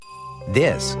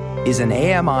This is an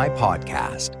AMI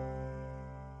podcast.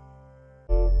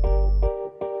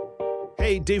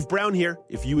 Hey, Dave Brown here.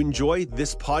 If you enjoy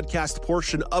this podcast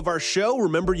portion of our show,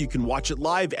 remember you can watch it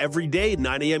live every day at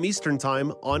 9 a.m. Eastern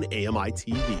Time on AMI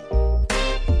TV.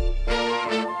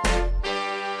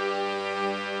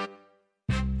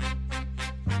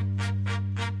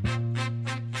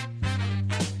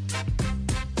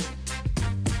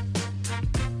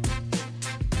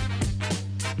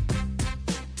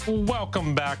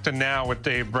 Welcome back to Now with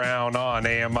Dave Brown on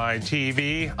AMI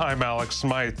TV. I'm Alex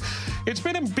Smythe. It's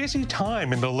been a busy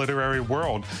time in the literary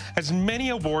world, as many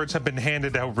awards have been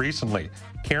handed out recently.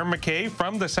 Karen McKay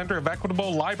from the Center of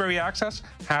Equitable Library Access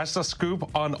has the scoop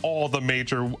on all the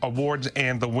major awards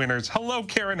and the winners. Hello,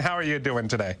 Karen. How are you doing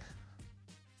today?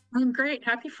 I'm great.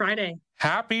 Happy Friday.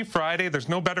 Happy Friday. There's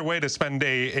no better way to spend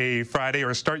a Friday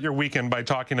or start your weekend by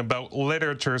talking about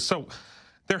literature. So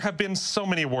there have been so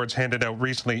many awards handed out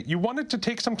recently. You wanted to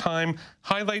take some time,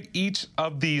 highlight each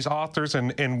of these authors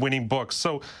and winning books.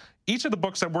 So each of the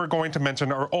books that we're going to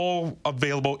mention are all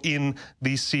available in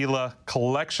the CELA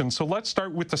collection. So let's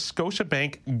start with the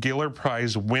Scotiabank Giller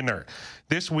Prize winner.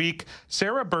 This week,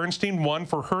 Sarah Bernstein won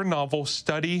for her novel,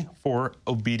 Study for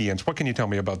Obedience. What can you tell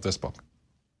me about this book?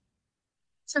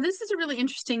 So this is a really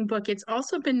interesting book. It's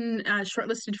also been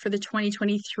shortlisted for the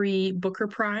 2023 Booker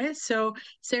Prize. So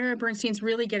Sarah Bernstein's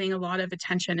really getting a lot of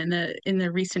attention in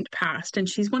the recent past, and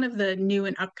she's one of the new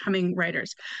and upcoming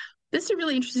writers. This is a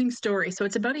really interesting story. So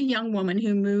it's about a young woman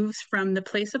who moves from the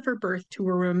place of her birth to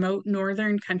a remote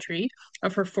northern country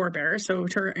of her forebears, so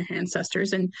to her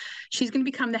ancestors, and she's going to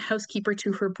become the housekeeper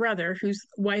to her brother, whose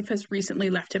wife has recently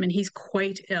left him, and he's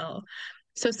quite ill.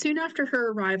 So soon after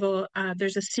her arrival,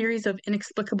 there's a series of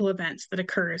inexplicable events that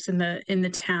occurs in the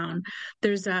town.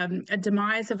 There's a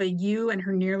demise of a ewe and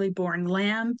her nearly born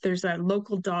lamb. There's a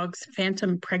local dog's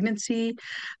phantom pregnancy.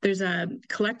 There's a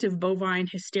collective bovine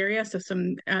hysteria, so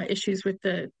some issues with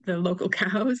the local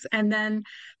cows. And then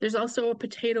there's also a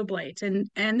potato blight. And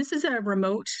this is a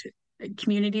remote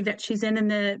community that she's in, and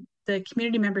the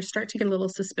community members start to get a little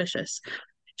suspicious.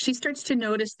 She starts to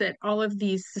notice that all of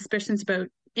these suspicions about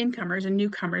incomers and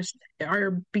newcomers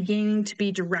are beginning to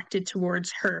be directed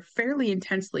towards her fairly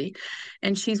intensely,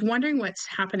 and she's wondering what's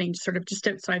happening sort of just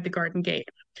outside the garden gate.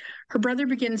 Her brother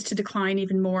begins to decline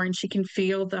even more, and she can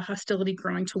feel the hostility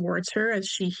growing towards her as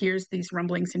she hears these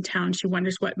rumblings in town. She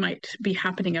wonders what might be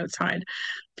happening outside.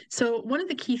 So one of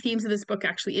the key themes of this book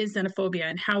actually is xenophobia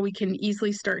and how we can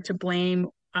easily start to blame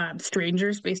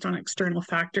strangers based on external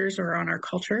factors or on our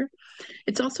culture.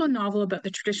 It's also a novel about the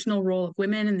traditional role of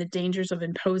women and the dangers of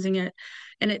imposing it.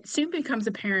 And it soon becomes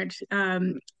apparent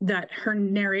that her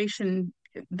narration,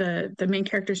 the main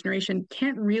character's narration,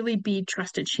 can't really be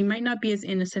trusted. She might not be as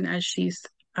innocent as she's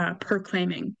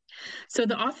proclaiming. So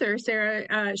the author,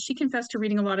 Sarah, she confessed to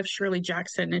reading a lot of Shirley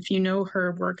Jackson. If you know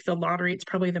her work, The Lottery, it's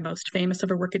probably the most famous of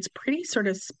her work. It's pretty sort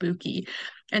of spooky.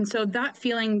 And so that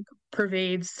feeling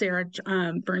pervades Sarah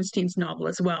Bernstein's novel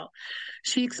as well.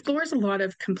 She explores a lot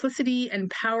of complicity and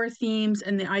power themes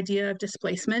and the idea of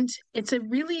displacement. It's a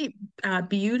really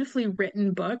beautifully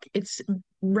written book. It's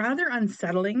rather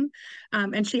unsettling,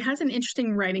 and she has an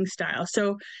interesting writing style.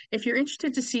 So if you're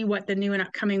interested to see what the new and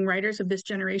upcoming writers of this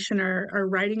generation are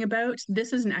writing about,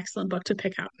 this is an excellent book to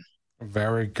pick up.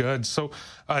 Very good. So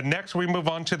next we move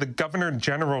on to the Governor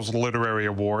General's Literary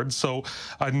Award. So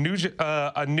Anuja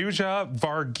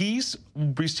Varghese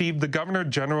received the Governor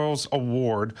General's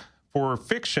Award for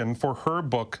fiction for her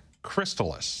book,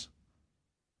 Chrysalis.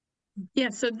 Yeah,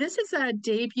 so this is a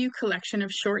debut collection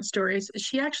of short stories.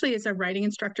 She actually is a writing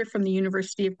instructor from the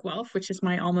University of Guelph, which is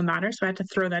my alma mater, so I had to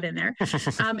throw that in there.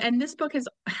 And this book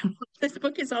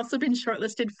has also been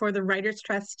shortlisted for the Writers'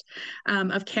 Trust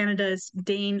of Canada's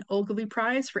Dane Ogilvy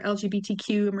Prize for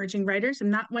LGBTQ emerging writers,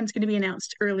 and that one's going to be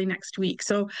announced early next week.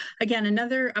 So again,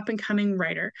 another up-and-coming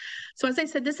writer. So as I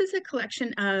said, this is a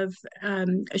collection of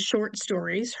short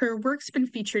stories. Her work's been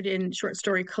featured in short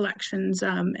story collections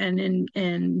and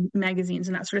in magazines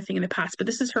and that sort of thing in the past, but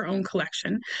this is her own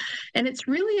collection. And it's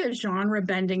really a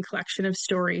genre-bending collection of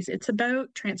stories. It's about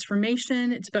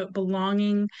transformation. It's about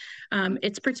belonging.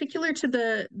 It's particular to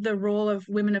the role of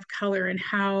women of color and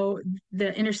how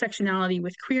the intersectionality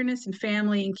with queerness and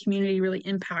family and community really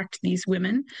impact these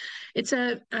women. It's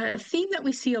a theme that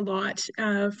we see a lot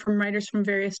from writers from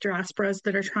various diasporas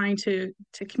that are trying to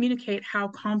communicate how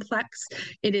complex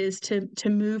it is to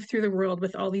move through the world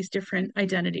with all these different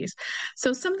identities.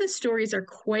 So some of the stories are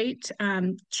quite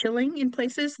chilling in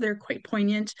places. They're quite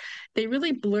poignant. They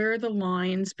really blur the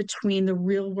lines between the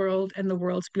real world and the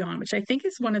worlds beyond, which I think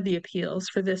is one of the appeals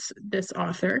for this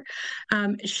author.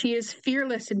 She is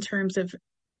fearless in terms of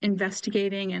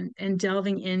investigating and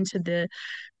delving into the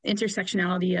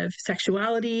intersectionality of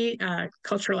sexuality,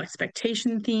 cultural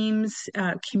expectation themes,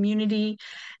 community,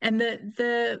 and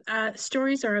the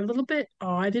stories are a little bit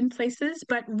odd in places,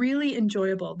 but really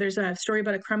enjoyable. There's a story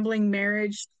about a crumbling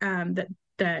marriage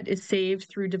that is saved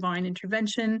through divine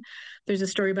intervention. There's a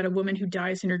story about a woman who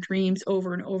dies in her dreams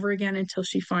over and over again until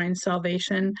she finds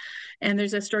salvation. And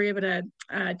there's a story about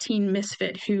a teen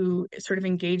misfit who sort of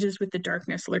engages with the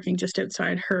darkness lurking just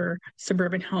outside her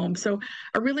suburban home. So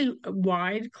a really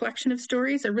wide collection of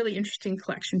stories, a really interesting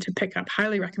collection to pick up.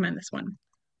 Highly recommend this one.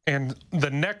 And the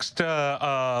next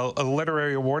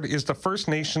literary award is the First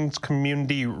Nations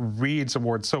Community Reads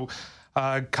Award. So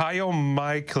Kayo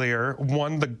McKay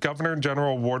won the Governor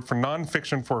General Award for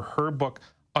nonfiction for her book,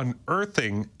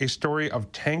 Unearthing a Story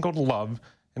of Tangled Love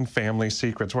and Family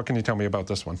Secrets. What can you tell me about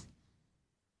this one?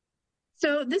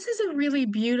 So this is a really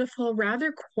beautiful,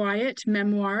 rather quiet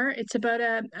memoir. It's about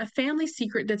a family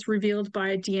secret that's revealed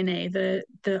by DNA.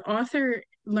 The author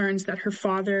learns that her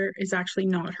father is actually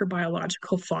not her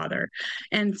biological father.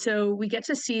 And so we get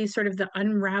to see sort of the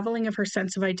unraveling of her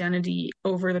sense of identity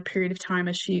over the period of time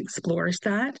as she explores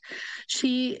that.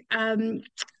 She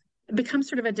becomes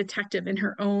sort of a detective in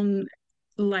her own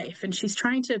life, and she's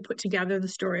trying to put together the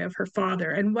story of her father.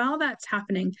 And while that's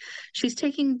happening, she's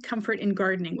taking comfort in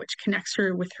gardening, which connects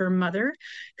her with her mother,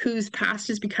 whose past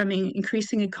is becoming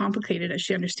increasingly complicated as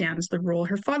she understands the role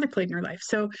her father played in her life.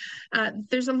 So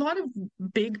there's a lot of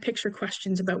big picture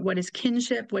questions about what is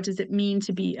kinship, what does it mean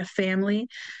to be a family.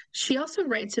 She also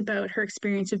writes about her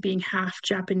experience of being half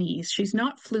Japanese. She's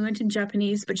not fluent in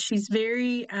Japanese, but she's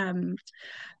very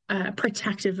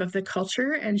protective of the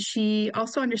culture. And she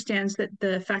also understands that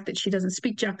the fact that she doesn't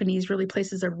speak Japanese really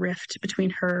places a rift between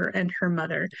her and her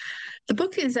mother. The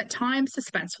book is at times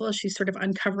suspenseful as she's sort of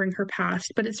uncovering her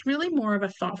past, but it's really more of a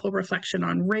thoughtful reflection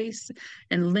on race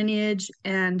and lineage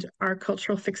and our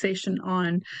cultural fixation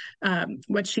on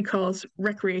what she calls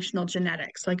recreational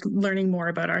genetics, like learning more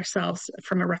about ourselves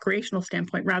from a recreational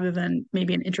standpoint rather than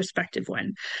maybe an introspective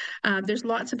one. There's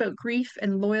lots about grief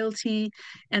and loyalty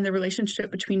and the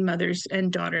relationship between mothers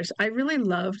and daughters. I really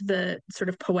loved the sort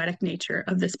of poetic nature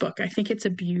of this book. I think it's a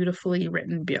beautifully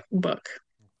written book.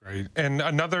 Great. And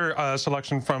another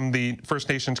selection from the First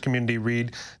Nations Community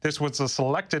Read. This was the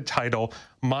selected title,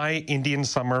 My Indian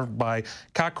Summer by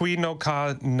Kakwi no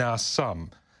Ka Na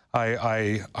Sum.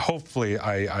 Hopefully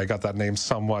I got that name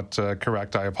somewhat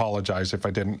correct. I apologize if I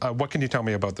didn't. What can you tell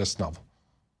me about this novel?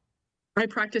 I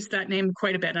practiced that name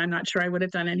quite a bit. I'm not sure I would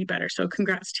have done any better. So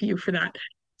congrats to you for that.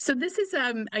 So this is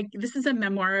a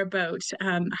memoir about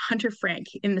Hunter Frank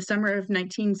in the summer of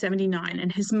 1979,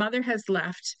 and his mother has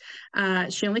left.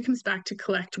 She only comes back to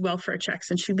collect welfare checks,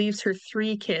 and she leaves her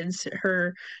 3 kids,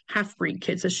 her half-breed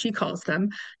kids, as she calls them,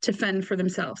 to fend for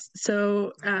themselves.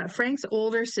 So Frank's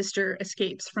older sister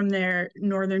escapes from their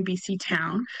northern BC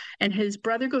town, and his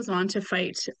brother goes on to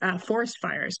fight forest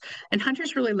fires. And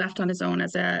Hunter's really left on his own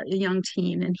as a young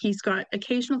teen, and he's got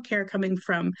occasional care coming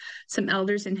from some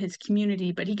elders in his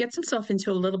community, but he gets himself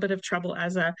into a little bit of trouble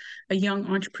as a young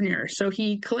entrepreneur. So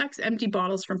he collects empty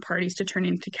bottles from parties to turn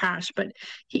into cash, but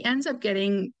he ends up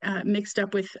getting mixed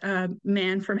up with a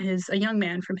young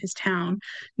man from his town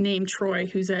named Troy,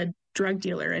 who's a drug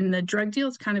dealer. And the drug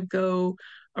deals kind of go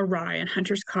awry, and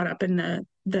Hunter's caught up in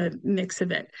the mix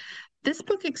of it. This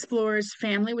book explores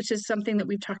family, which is something that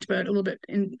we've talked about a little bit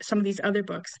in some of these other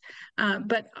books,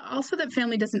 but also that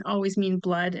family doesn't always mean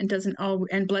blood, and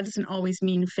blood doesn't always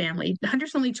mean family.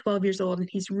 Hunter's only 12 years old, and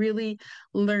he's really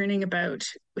learning about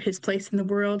his place in the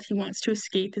world. He wants to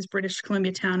escape his British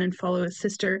Columbia town and follow his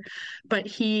sister, but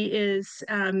he is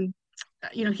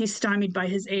he's stymied by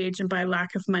his age and by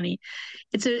lack of money.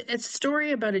 It's a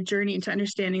story about a journey into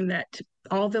understanding that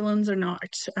all villains are not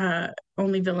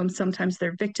only villains. Sometimes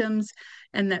they're victims,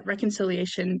 and that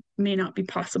reconciliation may not be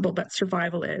possible, but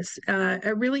survival is.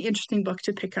 A really interesting book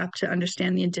to pick up to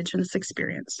understand the Indigenous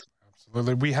experience.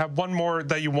 Absolutely. We have one more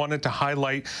that you wanted to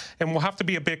highlight, and we'll have to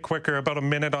be a bit quicker, about a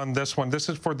minute on this one. This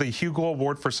is for the Hugo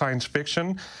Award for Science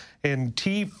Fiction, and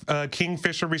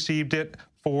Kingfisher received it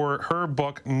for her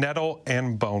book, Nettle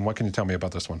and Bone. What can you tell me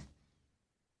about this one?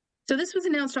 So this was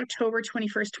announced October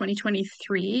 21st,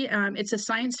 2023. It's a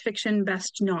science fiction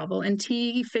best novel, and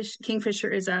Kingfisher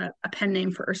is a pen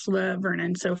name for Ursula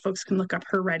Vernon, so folks can look up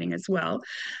her writing as well.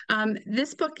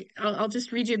 This book, I'll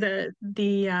just read you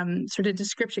the sort of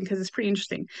description because it's pretty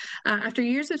interesting. After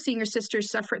years of seeing her sister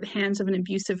suffer at the hands of an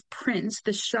abusive prince,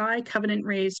 the shy,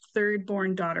 covenant-raised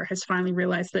third-born daughter has finally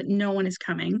realized that no one is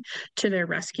coming to their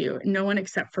rescue, no one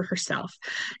except for herself.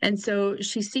 And so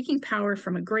she's seeking power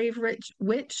from a grave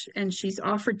witch, and she's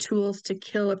offered tools to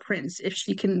kill a prince if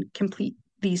she can complete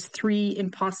these 3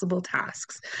 impossible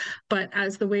tasks. But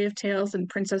as the Way of Tales and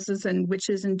Princesses and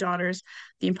Witches and Daughters,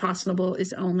 the impossible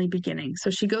is only beginning. So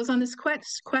she goes on this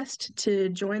quest to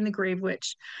join the Grave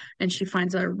Witch, and she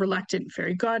finds a reluctant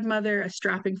fairy godmother, a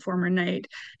strapping former knight,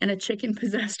 and a chicken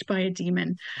possessed by a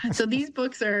demon. So these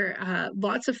books are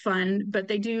lots of fun, but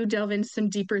they do delve into some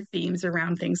deeper themes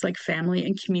around things like family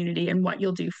and community and what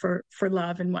you'll do for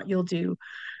love and what you'll do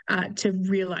to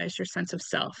realize your sense of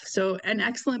self. So an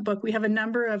excellent book. We have a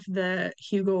number of the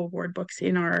Hugo Award books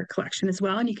in our collection as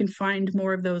well, and you can find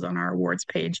more of those on our awards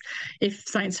page if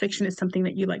science fiction is something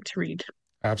that you like to read.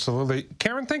 Absolutely.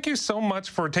 Karen, thank you so much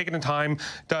for taking the time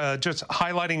to just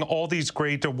highlighting all these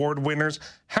great award winners.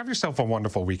 Have yourself a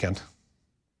wonderful weekend.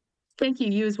 Thank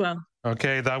you. You as well.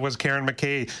 Okay, that was Karen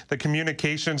McKay, the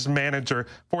Communications Manager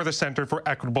for the Center for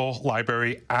Equitable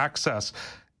Library Access.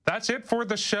 That's it for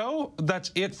the show.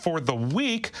 That's it for the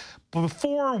week.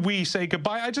 Before we say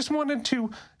goodbye, I just wanted to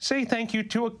say thank you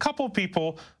to a couple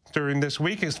people during this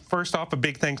week. First off, a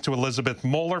big thanks to Elizabeth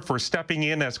Moeller for stepping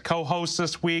in as co-host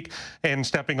this week and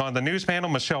stepping on the news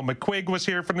panel. Michelle McQuigg was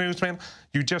here for the news panel.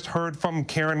 You just heard from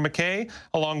Karen McKay,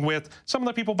 along with some of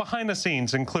the people behind the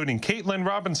scenes, including Caitlin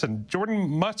Robinson, Jordan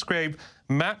Musgrave,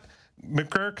 Matt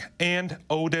McGurk, and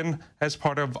Odin as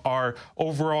part of our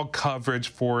overall coverage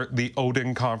for the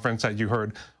Odin conference that you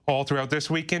heard all throughout this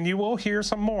week, and you will hear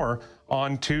some more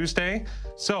on Tuesday.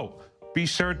 So be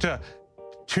sure to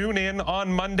tune in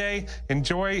on Monday.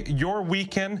 Enjoy your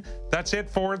weekend. That's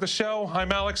it for the show.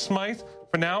 I'm Alex Smythe.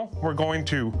 For now, we're going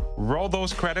to roll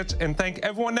those credits and thank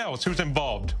everyone else who's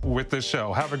involved with this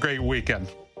show. Have a great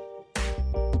weekend.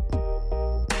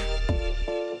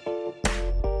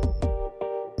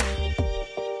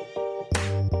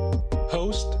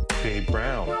 Host, Dave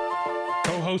Brown.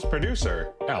 Co-host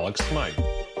producer, Alex Smythe.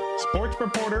 Sports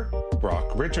reporter, Brock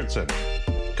Richardson.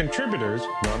 Contributors,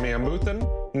 Rami Amuthan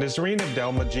and Nazreen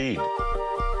Abdel-Majid.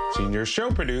 Senior show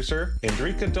producer,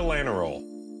 Indrika Delanarol.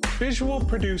 Visual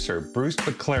producer, Bruce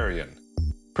McClarion.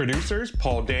 Producers,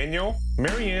 Paul Daniel,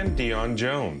 Marianne Dion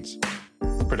Jones.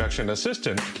 Production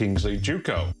assistant, Kingsley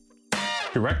Juco.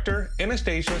 Director,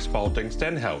 Anastasia Spalding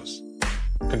Stenhouse.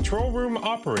 Control room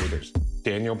operators,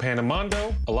 Daniel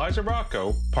Panamondo, Eliza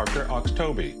Rocco, Parker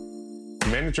Oxtoby.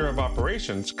 Manager of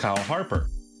Operations, Kyle Harper.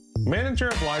 Manager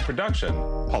of Live Production,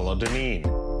 Paula Deneen.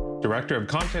 Director of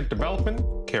Content Development,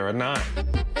 Kara Nye.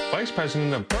 Vice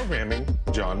President of Programming,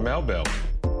 John Melville.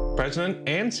 President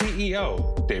and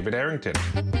CEO, David Arrington.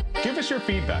 Give us your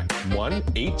feedback,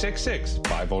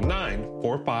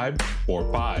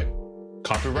 1-866-509-4545.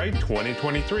 Copyright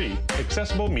 2023,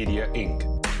 Accessible Media, Inc.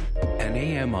 An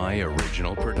AMI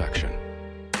original production.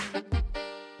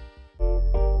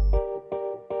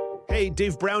 Hey,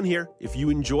 Dave Brown here. If you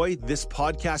enjoy this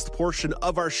podcast portion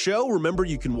of our show, remember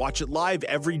you can watch it live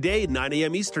every day at 9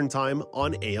 a.m. Eastern Time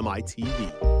on AMI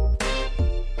TV.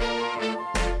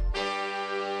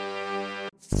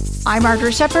 I'm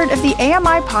Margaret Shepard of the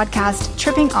AMI podcast,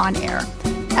 Tripping on Air.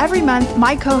 Every month,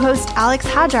 my co-host Alex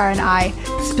Hajar and I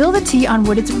spill the tea on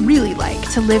what it's really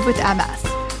like to live with MS.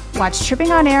 Watch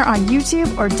Tripping on Air on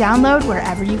YouTube or download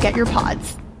wherever you get your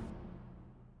pods.